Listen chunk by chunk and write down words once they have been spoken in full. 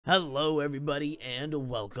Hello everybody and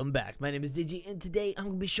welcome back. My name is Digi and today I'm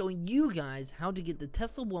going to be showing you guys how to get the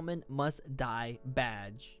Tesla Woman Must Die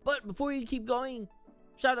badge. But before you keep going,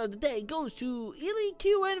 shout out today goes to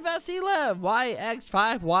ELEQNVASILEV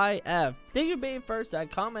YX5YF. Thank you for being first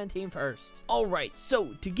at commenting first. Alright,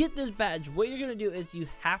 so to get this badge, what you're going to do is you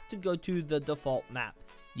have to go to the default map.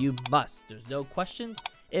 You must. There's no questions,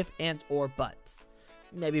 if, ands, or buts.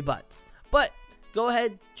 Maybe buts. But go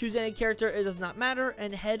ahead, choose any character, it does not matter,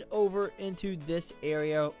 and head over into this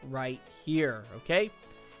area right here, okay?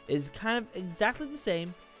 It's kind of exactly the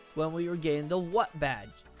same when we were getting the what badge.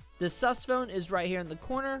 The sus phone is right here in the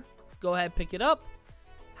corner. Go ahead, pick it up,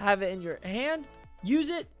 have it in your hand, use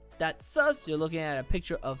it. That's sus. You're looking at a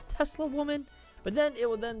picture of Tesla Woman, but then it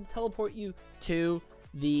will then teleport you to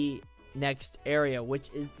the next area, which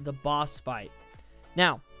is the boss fight.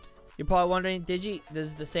 Now, you're probably wondering, Digi, this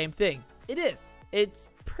is the same thing. It is. It's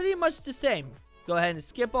pretty much the same. Go ahead and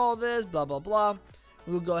skip all this, blah, blah, blah.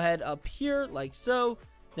 We'll go ahead up here, like so.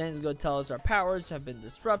 Then it's going to tell us our powers have been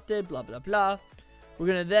disrupted, blah, blah, blah. We're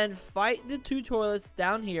going to then fight the two toilets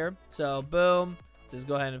down here. So, boom. Just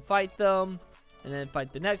go ahead and fight them. And then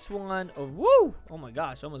fight the next one. Oh, woo! Oh my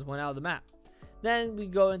gosh, almost went out of the map. Then we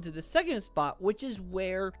go into the second spot, which is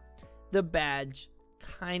where the badge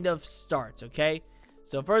kind of starts, okay?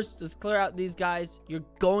 So first, let's clear out these guys. You're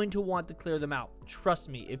going to want to clear them out. Trust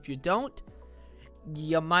me. If you don't,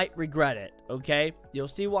 you might regret it, okay? You'll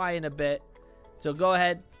see why in a bit. So go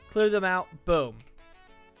ahead, clear them out. Boom.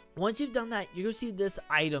 Once you've done that, you're going to see this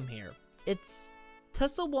item here. It's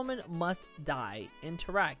Tesla Woman Must Die.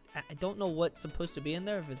 Interact. I don't know what's supposed to be in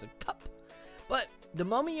there, if it's a cup. But the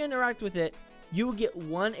moment you interact with it, you will get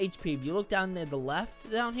 1 HP. If you look down to the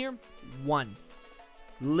left down here, 1.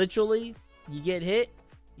 Literally, you get hit,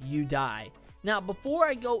 you die. Now, before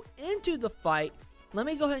I go into the fight, let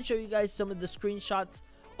me go ahead and show you guys some of the screenshots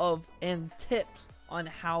of and tips on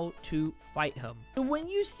how to fight him. So when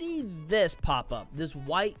you see this pop up, this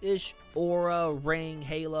whitish aura, ring,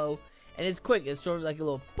 halo, and it's quick, it's sort of like a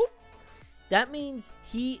little boop, that means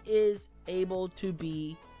he is able to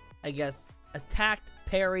be, I guess, attacked,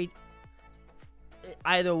 parried,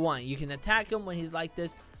 either one. You can attack him when he's like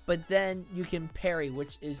this, but then you can parry,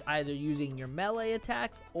 which is either using your melee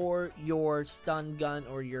attack or your stun gun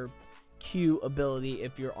or your Q ability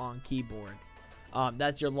if you're on keyboard.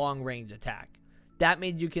 That's your long range attack. That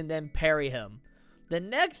means you can then parry him. The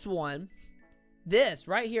next one, this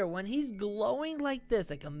right here, when he's glowing like this,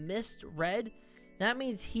 like a mist red, that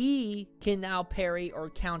means he can now parry or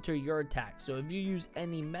counter your attack. So if you use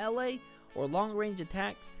any melee or long range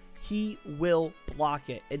attacks, he will block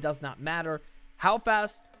it. It does not matter how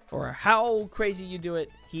fast or how crazy you do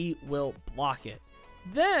it, he will block it.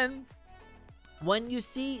 Then, when you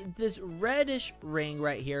see this reddish ring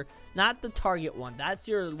right here, not the target one, that's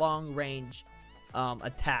your long range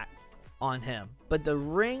attack on him. But the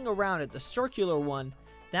ring around it, the circular one,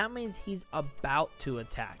 that means he's about to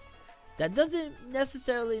attack. That doesn't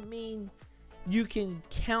necessarily mean you can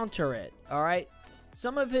counter it, alright?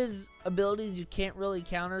 Some of his abilities you can't really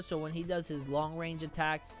counter, so when he does his long range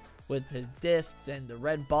attacks with his discs and the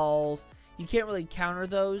red balls, you can't really counter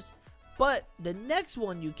those. But the next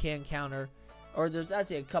one you can counter, or there's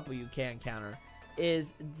actually a couple you can counter,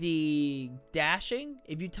 is the dashing.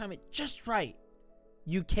 If you time it just right,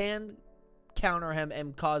 you can counter him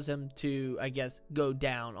and cause him to, I guess, go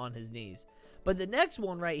down on his knees. But the next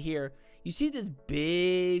one right here, you see this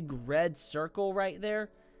big red circle right there?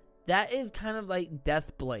 That is kind of like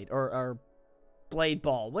Death Blade or Blade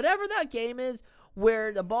Ball, whatever that game is,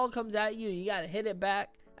 where the ball comes at you, you gotta hit it back.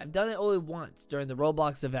 I've done it only once during the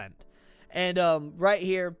Roblox event. And right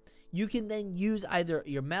here, you can then use either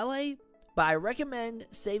your melee, but I recommend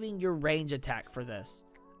saving your range attack for this,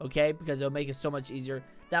 okay? Because it'll make it so much easier.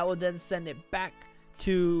 That will then send it back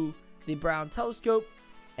to the brown telescope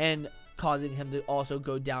and causing him to also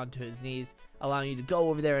go down to his knees, allowing you to go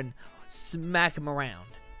over there and smack him around.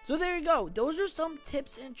 So there you go. Those are some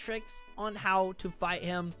tips and tricks on how to fight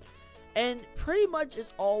him. And pretty much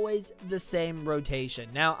is always the same rotation.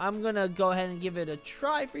 Now, I'm going to go ahead and give it a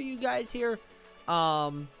try for you guys here.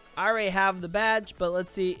 I already have the badge, but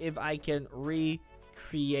let's see if I can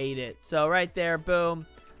recreate it. So right there, boom.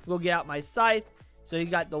 We'll get out my scythe. So you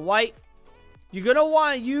got the white. You're going to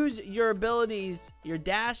want to use your abilities, your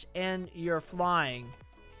dash and your flying.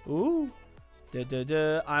 Ooh.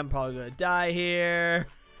 I'm probably going to die here.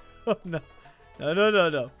 Oh, no.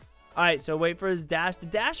 No. Alright, so wait for his dash. The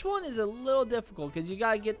dash one is a little difficult because you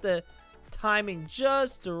got to get the timing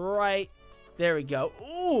just right. There we go.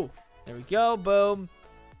 Ooh. There we go. Boom.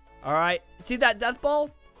 Alright. See that death ball?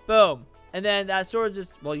 Boom. And then that sword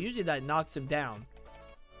just, well, usually that knocks him down.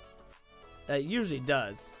 It usually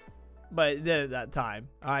does, but it did at that time.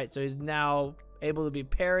 All right, so he's now able to be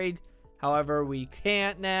parried. However, we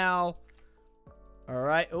can't now. All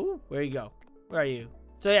right. Oh, where you go? Where are you?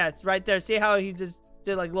 So yeah, it's right there. See how he just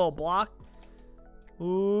did like a little block?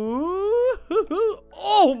 Ooh.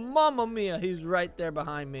 Oh, mamma mia. He's right there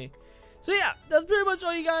behind me. So yeah, that's pretty much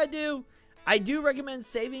all you gotta do. I do recommend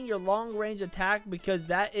saving your long range attack because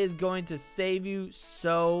that is going to save you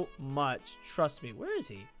so much. Trust me. Where is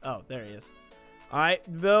he? Oh, there he is. All right,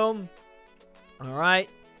 boom. All right.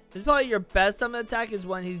 This is probably your best summon attack is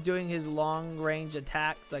when he's doing his long range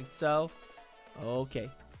attacks like so. Okay,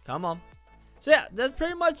 come on. So yeah, that's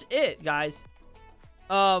pretty much it, guys.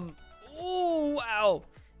 Oh, wow.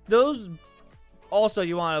 Those, also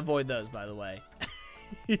you want to avoid those, by the way.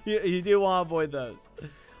 you do want to avoid those.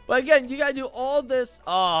 But again, you gotta do all this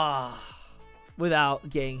without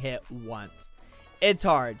getting hit once. It's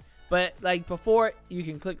hard, but like before, you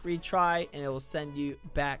can click retry and it will send you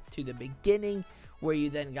back to the beginning where you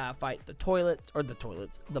then gotta fight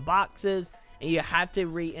the boxes, and you have to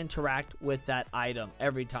re-interact with that item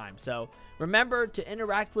every time. So remember to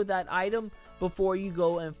interact with that item before you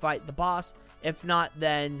go and fight the boss. If not,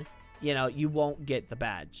 then you know you won't get the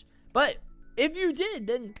badge. But if you did,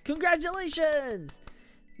 then congratulations!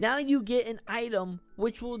 Now you get an item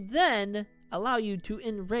which will then allow you to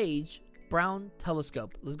enrage Brown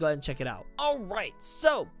Telescope. Let's go ahead and check it out. Alright,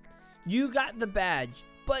 so you got the badge,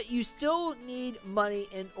 but you still need money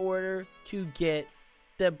in order to get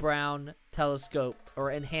the Brown Telescope or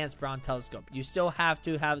enhanced Brown Telescope. You still have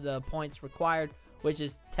to have the points required, which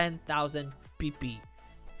is 10,000 BP.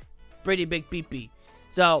 Pretty big BP.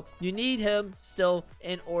 So you need him still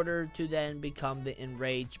in order to then become the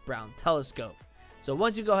enraged Brown Telescope. So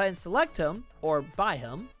once you go ahead and select him or buy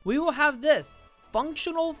him, we will have this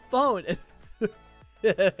functional phone.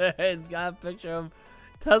 It's got a picture of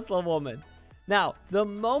Tesla Woman. Now, the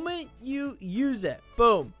moment you use it,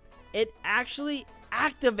 boom, it actually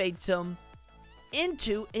activates him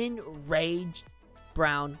into Enraged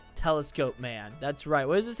Brown Telescope Man. That's right.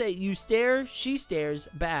 What does it say? You stare, she stares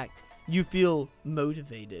back. You feel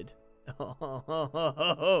motivated.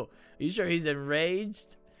 Are you sure he's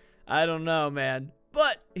enraged? I don't know, man.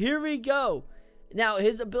 But here we go. Now,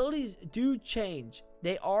 his abilities do change.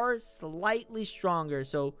 They are slightly stronger.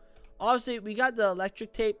 So, obviously, we got the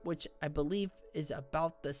electric tape, which I believe is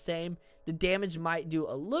about the same. The damage might do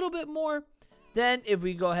a little bit more. Then, if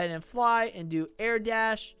we go ahead and fly and do air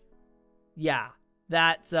dash, yeah,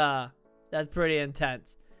 that's pretty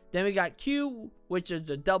intense. Then we got Q, which is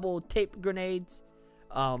the double tape grenades.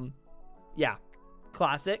 Yeah,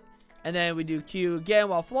 classic. And then we do Q again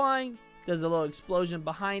while flying. There's a little explosion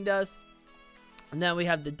behind us. And then we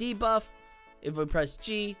have the debuff. If we press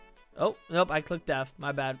G. Oh, nope, I clicked F.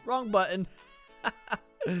 My bad. Wrong button.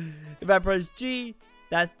 If I press G,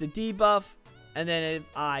 that's the debuff. And then if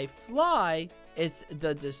I fly, it's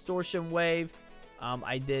the distortion wave.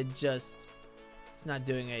 I did just... It's not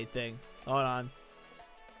doing anything. Hold on.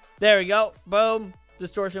 There we go. Boom.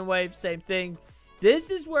 Distortion wave. Same thing. This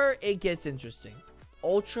is where it gets interesting.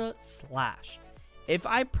 Ultra Slash. If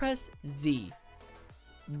I press Z,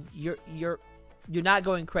 you're not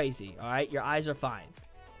going crazy, all right? Your eyes are fine.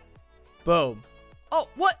 Boom. Oh,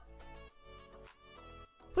 what?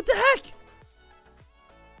 What the heck?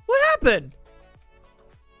 What happened?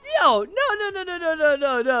 Yo, no.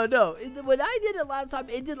 When I did it last time,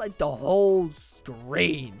 it did like the whole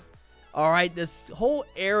screen. All right, this whole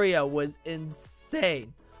area was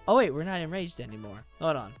insane. Oh, wait, we're not enraged anymore.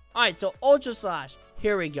 Hold on. All right, so Ultra Slash.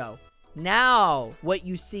 Here we go. Now, what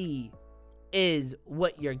you see is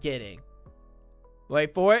what you're getting.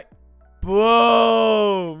 Wait for it.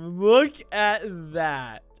 Boom! Look at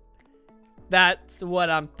that. That's what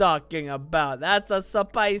I'm talking about. That's a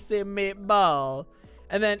spicy meatball.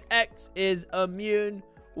 And then X is immune,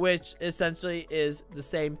 which essentially is the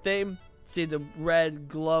same thing. See the red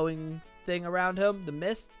glowing thing around him, the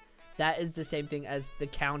mist? That is the same thing as the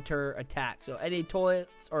counter attack. So any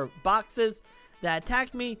toilets or boxes that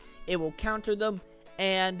attack me, it will counter them.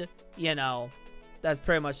 And, you know, that's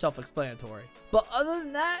pretty much self-explanatory. But other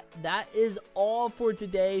than that, that is all for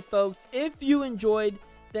today, folks. If you enjoyed,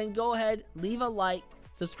 then go ahead, leave a like,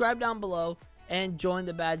 subscribe down below, and join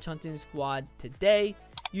the badge hunting squad today.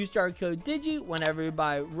 Use star code Digi whenever you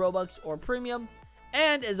buy Robux or Premium.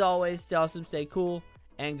 And as always, stay awesome, stay cool,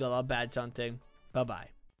 and good luck badge hunting. Bye-bye.